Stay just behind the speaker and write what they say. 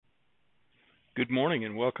Good morning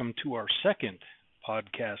and welcome to our second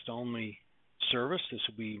podcast only service. This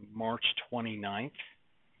will be March 29th.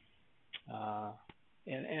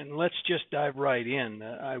 And let's just dive right in.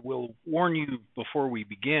 I will warn you before we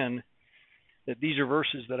begin that these are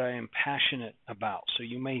verses that I am passionate about. So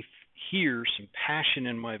you may hear some passion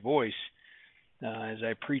in my voice as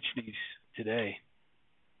I preach these today.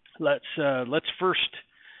 Let's first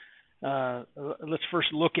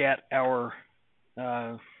look at our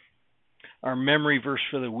memory verse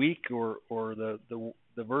for the week, or the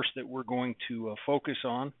verse that we're going to focus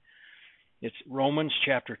on. It's Romans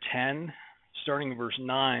chapter 10, starting in verse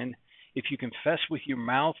 9. If you confess with your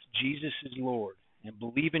mouth Jesus is Lord and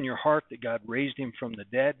believe in your heart that God raised him from the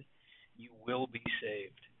dead, you will be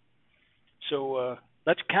saved. So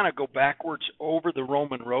let's kind of go backwards over the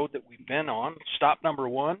Roman road that we've been on. Stop number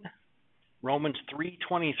 1, Romans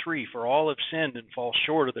 3:23, for all have sinned and fall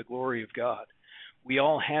short of the glory of God. We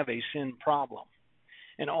all have a sin problem.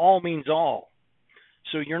 And all means all.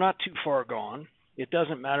 So you're not too far gone. It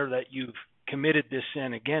doesn't matter that you've committed this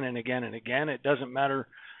sin again and again and again. It doesn't matter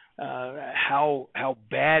how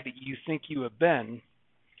bad you think you have been.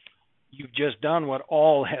 You've just done what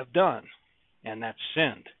all have done, and that's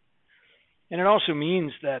sinned. And it also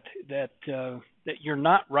means that you're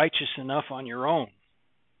not righteous enough on your own.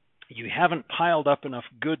 You haven't piled up enough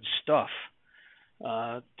good stuff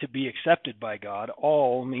to be accepted by God.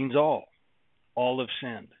 All means all. All have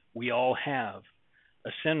sinned. We all have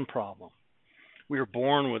a sin problem. We are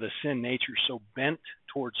born with a sin nature so bent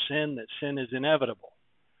towards sin that sin is inevitable.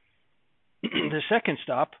 The second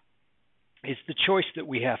stop is the choice that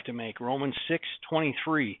we have to make. Romans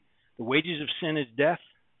 6:23. The wages of sin is death,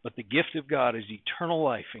 but the gift of God is eternal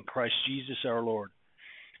life in Christ Jesus our Lord.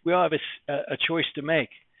 We all have a choice to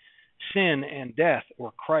make. Sin and death,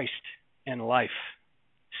 or Christ and life.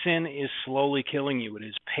 Sin is slowly killing you. It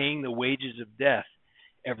is paying the wages of death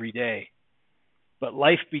every day. But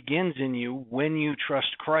life begins in you when you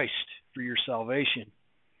trust Christ for your salvation.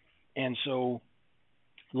 And so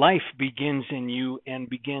life begins in you and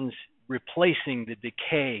begins replacing the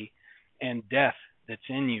decay and death that's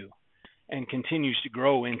in you and continues to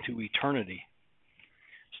grow into eternity.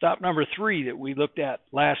 Stop number 3 that we looked at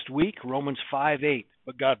last week, Romans 5:8.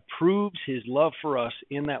 But God proves his love for us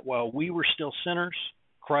in that while we were still sinners,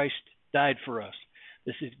 Christ died for us.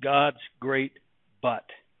 This is God's great but.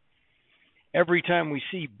 Every time we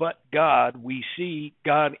see but God, we see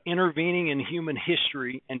God intervening in human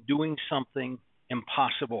history and doing something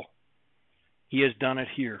impossible. He has done it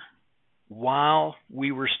here. While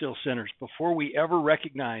we were still sinners, before we ever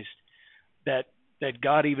recognized that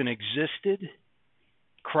God even existed,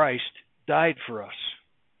 Christ died for us.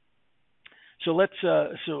 So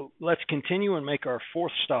let's continue and make our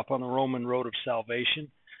fourth stop on the Roman road of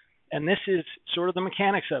salvation. And this is sort of the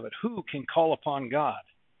mechanics of it. Who can call upon God?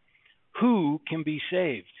 Who can be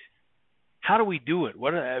saved? How do we do it?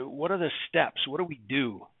 What are the steps? What do we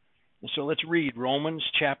do? And so let's read Romans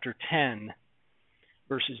chapter 10,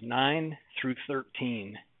 verses 9 through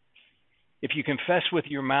 13. If you confess with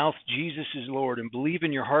your mouth Jesus is Lord and believe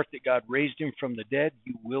in your heart that God raised him from the dead,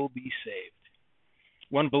 you will be saved.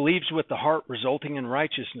 One believes with the heart, resulting in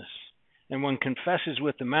righteousness, and one confesses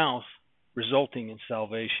with the mouth, resulting in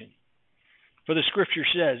salvation. For the scripture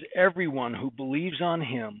says, everyone who believes on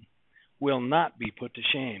him will not be put to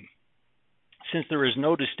shame, since there is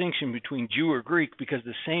no distinction between Jew or Greek, because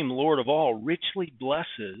the same Lord of all richly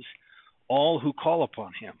blesses all who call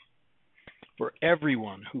upon him. For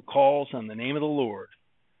everyone who calls on the name of the Lord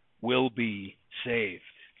will be saved.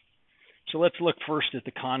 So let's look first at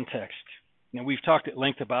the context. Now, we've talked at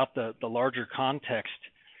length about the larger context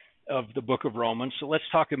of the book of Romans, so let's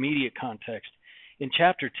talk immediate context. In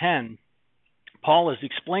chapter 10, Paul is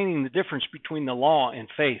explaining the difference between the law and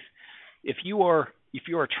faith. If you are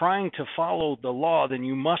trying to follow the law, then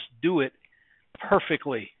you must do it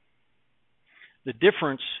perfectly. The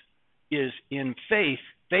difference is in faith.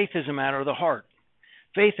 Faith is a matter of the heart.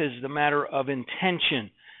 Faith is the matter of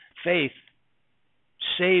intention. Faith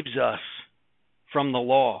saves us from the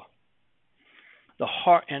law. The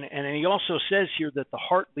heart, and he also says here that the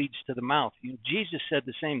heart leads to the mouth. Jesus said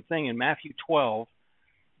the same thing in Matthew 12,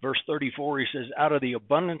 verse 34. He says, out of the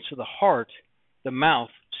abundance of the heart, the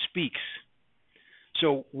mouth speaks.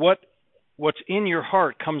 So what's in your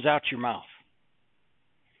heart comes out your mouth.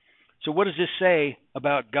 So what does this say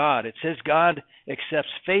about God? It says God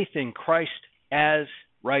accepts faith in Christ as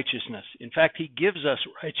righteousness. In fact, he gives us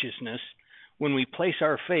righteousness when we place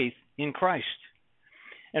our faith in Christ.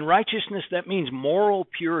 And righteousness, that means moral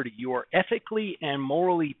purity. You are ethically and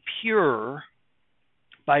morally pure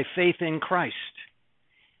by faith in Christ,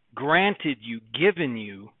 granted you, given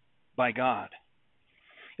you by God.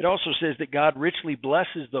 It also says that God richly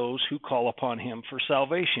blesses those who call upon him for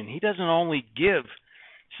salvation. He doesn't only give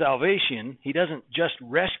salvation, he doesn't just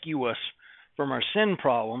rescue us from our sin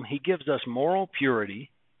problem. He gives us moral purity.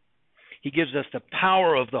 He gives us the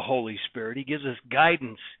power of the Holy Spirit. He gives us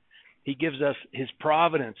guidance. He gives us his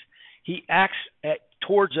providence. He acts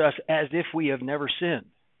towards us as if we have never sinned.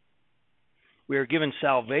 We are given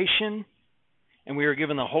salvation, and we are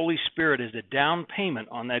given the Holy Spirit as a down payment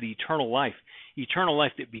on that eternal life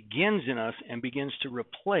that begins in us and begins to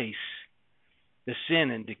replace the sin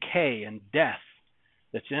and decay and death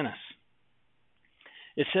that's in us.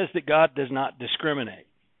 It says that God does not discriminate.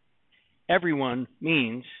 Everyone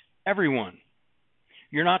means everyone.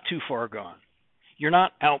 You're not too far gone. You're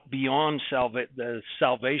not out beyond the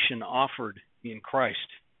salvation offered in Christ.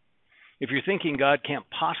 If you're thinking God can't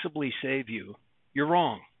possibly save you, you're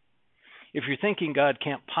wrong. If you're thinking God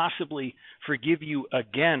can't possibly forgive you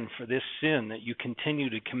again for this sin that you continue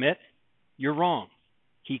to commit, you're wrong.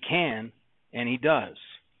 He can, and he does.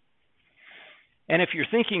 And if you're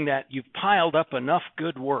thinking that you've piled up enough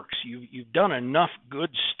good works, you've done enough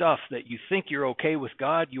good stuff that you think you're okay with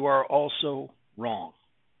God, you are also wrong.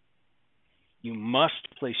 You must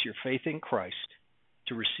place your faith in Christ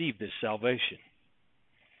to receive this salvation.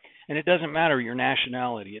 And it doesn't matter your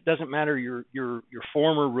nationality. It doesn't matter your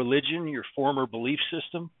former religion, your former belief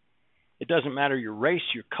system. It doesn't matter your race,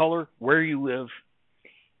 your color, where you live.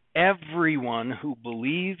 Everyone who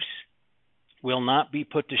believes will not be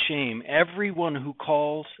put to shame. Everyone who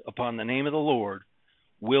calls upon the name of the Lord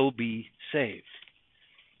will be saved.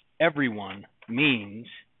 Everyone means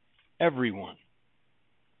everyone.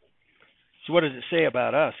 So what does it say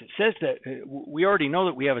about us? It says that we already know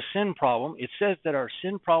that we have a sin problem. It says that our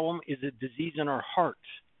sin problem is a disease in our hearts.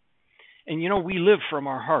 And we live from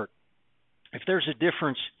our heart. If there's a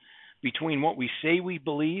difference between what we say we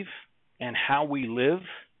believe and how we live,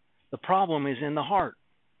 the problem is in the heart.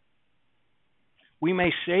 We may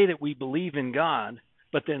say that we believe in God,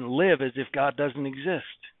 but then live as if God doesn't exist.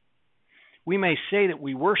 We may say that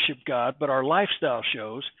we worship God, but our lifestyle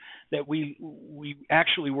shows that we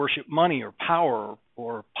actually worship money or power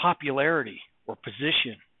or popularity or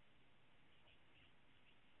position.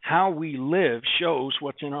 How we live shows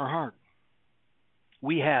what's in our heart.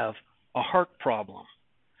 We have a heart problem.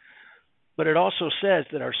 But it also says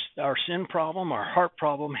that our sin problem, our heart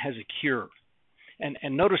problem, has a cure.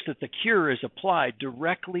 And notice that the cure is applied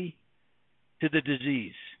directly to the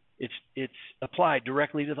disease. It's applied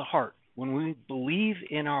directly to the heart. When we believe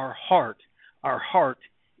in our heart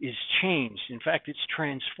is changed. In fact, it's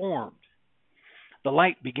transformed. The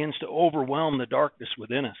light begins to overwhelm the darkness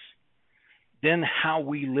within us. Then how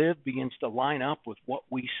we live begins to line up with what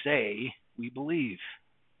we say we believe.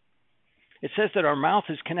 It says that our mouth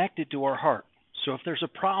is connected to our heart. So if there's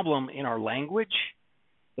a problem in our language,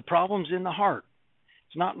 the problem's in the heart.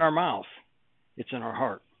 It's not in our mouth. It's in our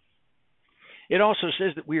heart. It also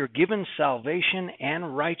says that we are given salvation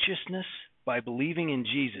and righteousness by believing in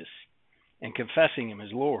Jesus and confessing him as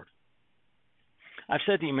Lord. I've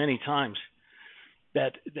said to you many times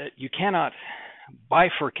that you cannot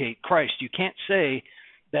bifurcate Christ. You can't say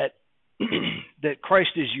that that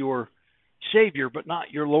Christ is your Savior but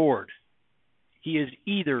not your Lord. He is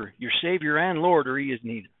either your Savior and Lord, or he is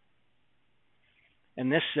neither.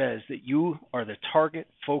 And this says that you are the target,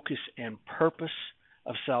 focus, and purpose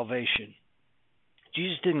of salvation.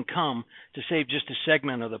 Jesus didn't come to save just a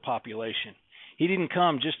segment of the population. He didn't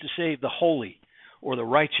come just to save the holy or the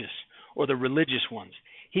righteous or the religious ones.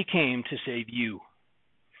 He came to save you.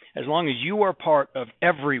 As long as you are part of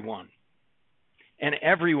everyone, and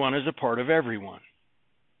everyone is a part of everyone,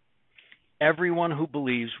 everyone who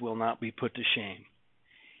believes will not be put to shame.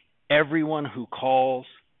 Everyone who calls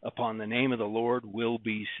upon the name of the Lord will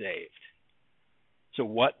be saved. So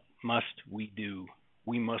what must we do?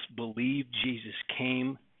 We must believe Jesus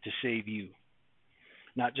came to save you.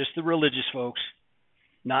 Not just the religious folks,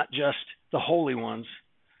 not just the holy ones,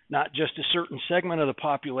 not just a certain segment of the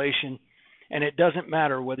population, and it doesn't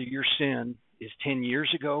matter whether your sin is 10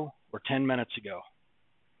 years ago or 10 minutes ago.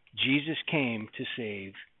 Jesus came to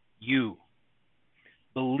save you.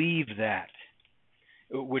 Believe that,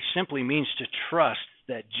 which simply means to trust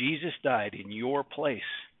that Jesus died in your place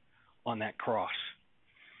on that cross,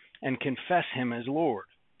 and confess him as Lord.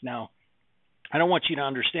 Now, I don't want you to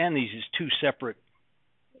understand these as two separate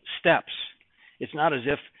steps. It's not as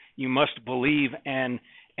if you must believe and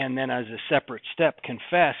then as a separate step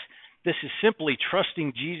confess. This is simply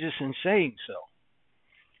trusting Jesus and saying so.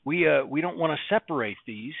 We don't want to separate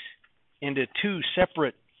these into two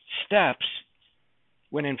separate steps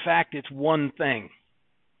when in fact it's one thing.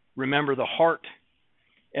 Remember, the heart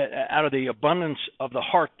Out of the abundance of the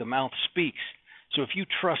heart, the mouth speaks. So if you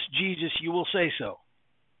trust Jesus, you will say so.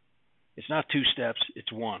 It's not 2 steps,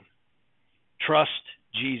 it's 1. Trust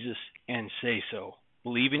Jesus and say so.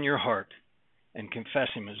 Believe in your heart and confess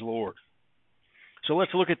him as Lord. So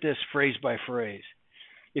let's look at this phrase by phrase.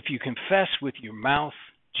 If you confess with your mouth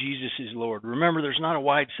Jesus is Lord. Remember, there's not a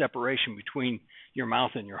wide separation between your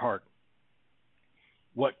mouth and your heart.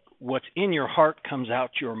 What's in your heart comes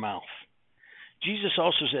out your mouth. Jesus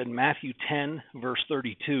also said in Matthew 10, verse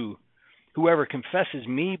 32, whoever confesses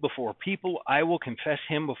me before people, I will confess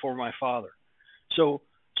him before my Father. So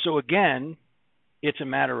again, it's a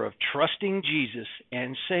matter of trusting Jesus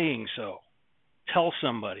and saying so. Tell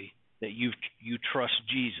somebody that you trust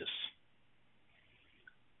Jesus.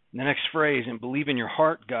 The next phrase, and believe in your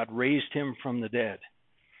heart, God raised him from the dead.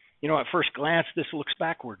 You know, at first glance, this looks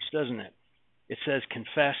backwards, doesn't it? It says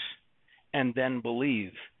confess and then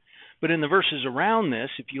believe. But in the verses around this,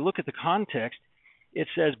 if you look at the context, it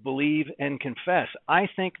says believe and confess. I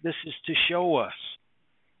think this is to show us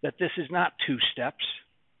that this is not 2 steps.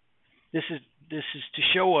 This is to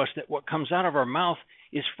show us that what comes out of our mouth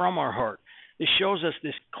is from our heart. This shows us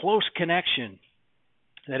this close connection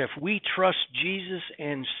that if we trust Jesus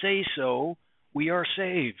and say so, we are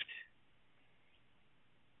saved.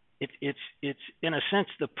 It's in a sense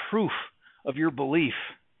the proof of your belief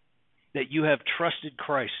that you have trusted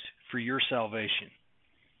Christ for your salvation.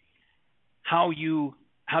 How you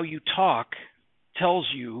talk tells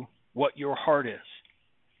you what your heart is.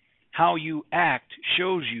 How you act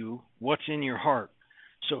shows you what's in your heart.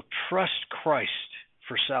 So trust Christ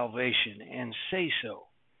for salvation and say so.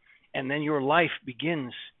 And then your life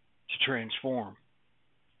begins to transform.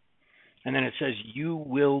 And then it says, you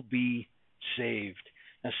will be saved.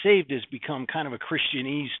 Now, saved has become kind of a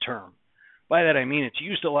Christianese term. By that I mean it's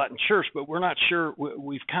used a lot in church, but we're not sure.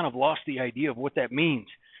 We've kind of lost the idea of what that means.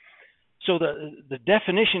 So the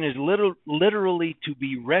definition is literally to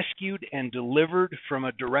be rescued and delivered from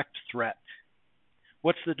a direct threat.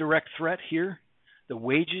 What's the direct threat here? The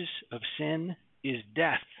wages of sin is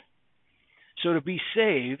death. So to be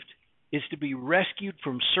saved is to be rescued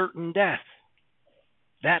from certain death.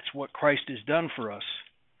 That's what Christ has done for us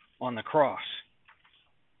on the cross.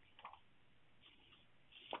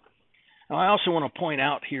 Now, I also want to point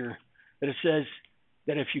out here that it says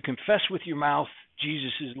that if you confess with your mouth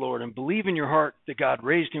Jesus is Lord and believe in your heart that God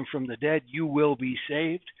raised him from the dead, you will be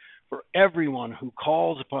saved. For everyone who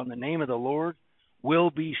calls upon the name of the Lord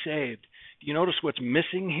will be saved. Do you notice what's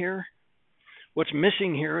missing here? What's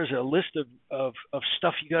missing here is a list of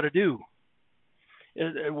stuff you got to do.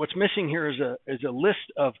 What's missing here is a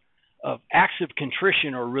list of acts of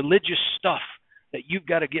contrition or religious stuff that you've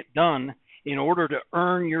got to get done in order to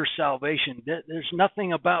earn your salvation. There's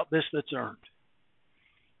nothing about this that's earned.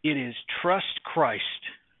 It is trust Christ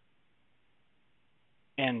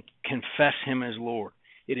and confess him as Lord.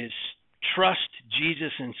 It is trust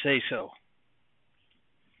Jesus and say so.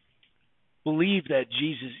 Believe that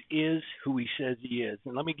Jesus is who he says he is.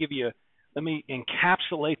 And let me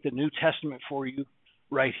encapsulate the New Testament for you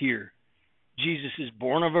right here. Jesus is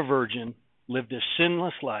born of a virgin, lived a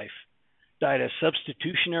sinless life, died a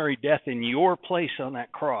substitutionary death in your place on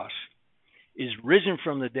that cross, is risen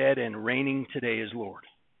from the dead and reigning today as Lord.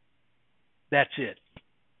 That's it.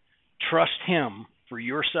 Trust him for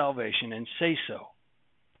your salvation and say so.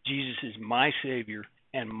 Jesus is my Savior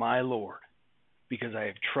and my Lord, because I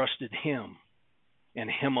have trusted him and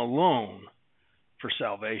him alone for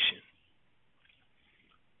salvation.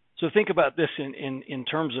 So think about this in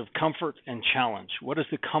terms of comfort and challenge. What is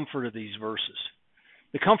the comfort of these verses?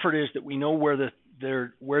 The comfort is that we know where the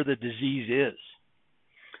disease is.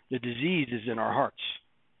 The disease is in our hearts.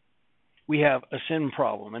 We have a sin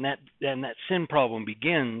problem, and that sin problem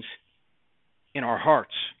begins in our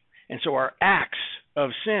hearts. And so our acts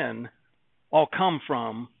of sin all come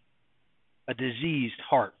from a diseased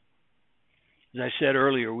heart. As I said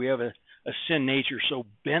earlier, we have a sin nature so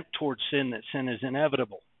bent towards sin that sin is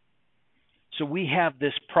inevitable. So we have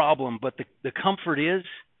this problem, but the comfort is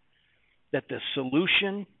that the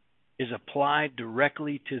solution is applied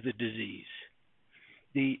directly to the disease.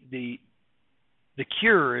 The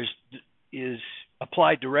cure is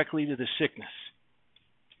applied directly to the sickness.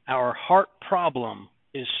 Our heart problem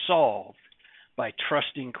is solved by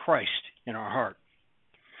trusting Christ in our heart.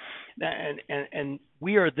 And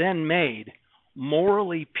we are then made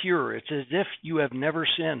morally pure. It's as if you have never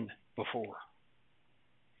sinned before.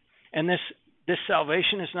 And this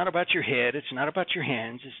salvation is not about your head. It's not about your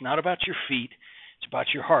hands. It's not about your feet. It's about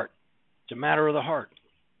your heart. It's a matter of the heart.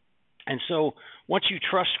 And so once you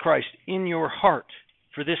trust Christ in your heart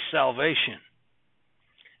for this salvation,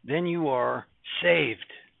 then you are saved.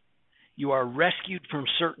 You are rescued from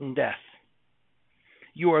certain death.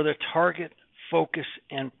 You are the target, focus,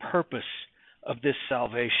 and purpose of this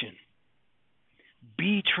salvation.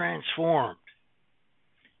 Be transformed.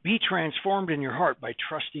 Be transformed in your heart by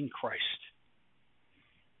trusting Christ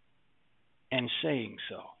and saying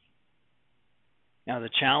so. Now the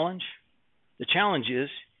challenge is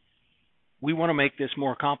we want to make this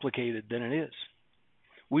more complicated than it is.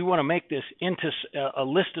 We want to make this into a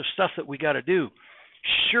list of stuff that we got to do.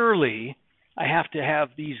 Surely I have to have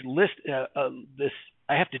these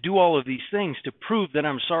I have to do all of these things to prove that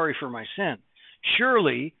I'm sorry for my sin.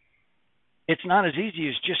 Surely it's not as easy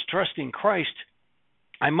as just trusting Christ.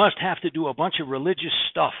 I must have to do a bunch of religious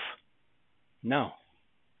stuff. No.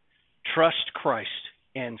 Trust Christ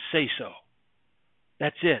and say so.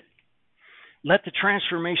 That's it. Let the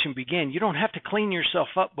transformation begin. You don't have to clean yourself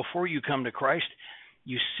up before you come to Christ.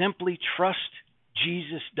 You simply trust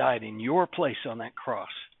Jesus died in your place on that cross,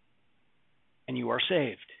 and you are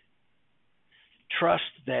saved. Trust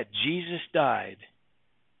that Jesus died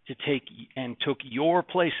to take and took your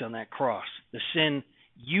place on that cross, the sin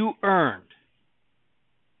you earned,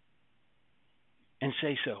 and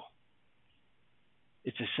say so.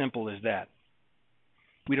 It's as simple as that.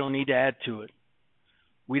 We don't need to add to it.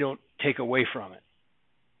 We don't take away from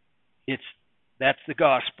it. That's the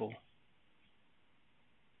gospel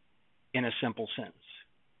in a simple sentence.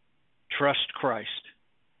 Trust Christ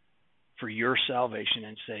for your salvation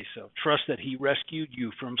and say so. Trust that he rescued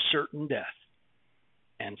you from certain death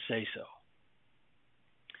and say so.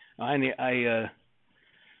 I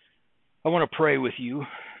want to pray with you.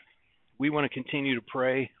 We want to continue to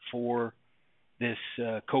pray for this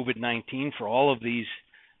COVID-19, for all of these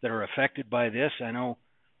that are affected by this. I know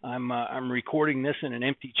I'm recording this in an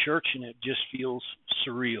empty church, and it just feels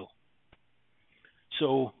surreal.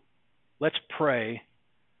 So let's pray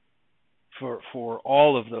for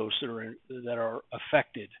all of those that are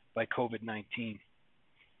affected by COVID-19.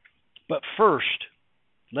 But first,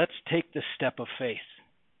 let's take the step of faith.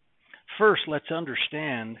 First, let's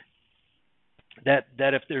understand that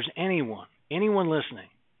if there's anyone listening,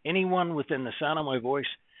 anyone within the sound of my voice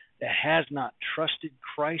that has not trusted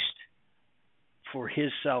Christ for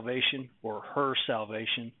his salvation or her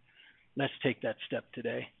salvation, let's take that step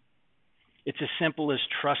today. It's as simple as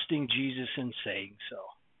trusting Jesus and saying so.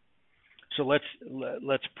 So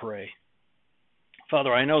let's pray.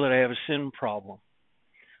 Father, I know that I have a sin problem.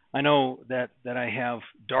 I know that I have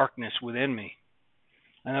darkness within me.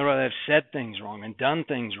 I know that I've said things wrong and done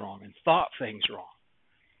things wrong and thought things wrong.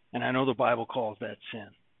 And I know the Bible calls that sin.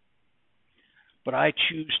 But I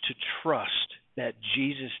choose to trust that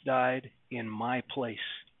Jesus died in my place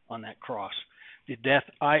on that cross. The death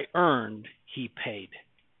I earned, he paid.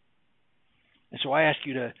 And so I ask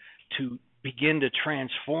you to begin to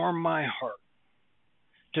transform my heart,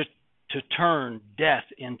 to turn death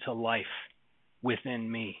into life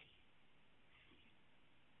within me.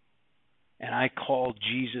 And I call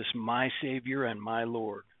Jesus my Savior and my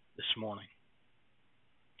Lord this morning.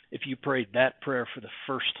 If you prayed that prayer for the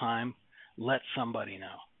first time, let somebody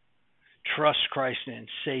know. Trust Christ and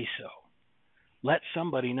say so. Let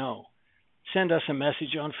somebody know. Send us a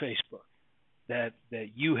message on Facebook that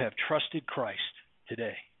you have trusted Christ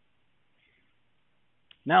today.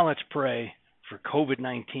 Now let's pray for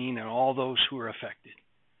COVID-19 and all those who are affected.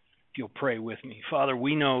 If you'll pray with me. Father,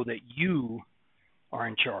 we know that you are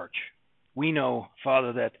in charge. We know,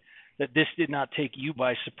 Father, that this did not take you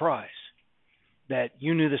by surprise, that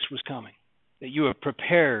you knew this was coming, that you have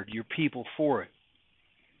prepared your people for it,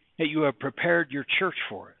 that you have prepared your church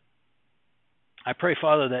for it. I pray,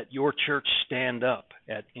 Father, that your church stand up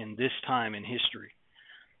in this time in history,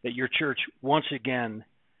 that your church once again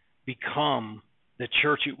become the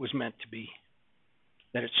church it was meant to be,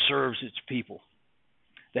 that it serves its people,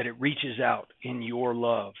 that it reaches out in your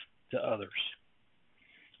love to others.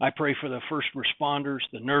 I pray for the first responders,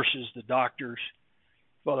 the nurses, the doctors,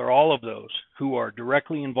 Father, all of those who are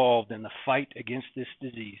directly involved in the fight against this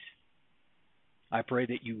disease. I pray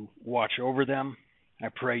that you watch over them. I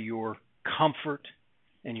pray your comfort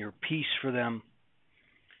and your peace for them.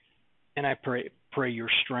 And I pray your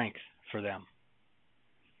strength for them.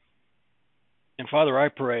 And Father, I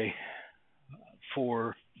pray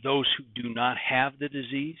for those who do not have the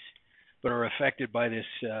disease but are affected by this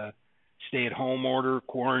stay-at-home order,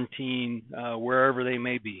 quarantine, wherever they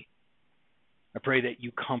may be. I pray that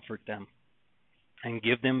you comfort them and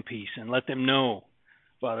give them peace and let them know,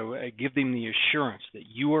 Father, give them the assurance that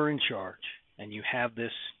you are in charge and you have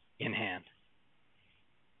this in hand.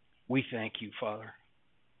 We thank you, Father.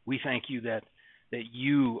 We thank you that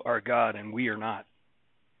you are God and we are not.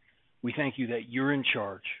 We thank you that you're in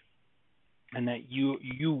charge and that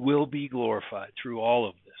you will be glorified through all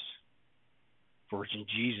of this. For it's in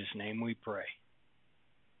Jesus' name we pray.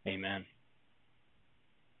 Amen.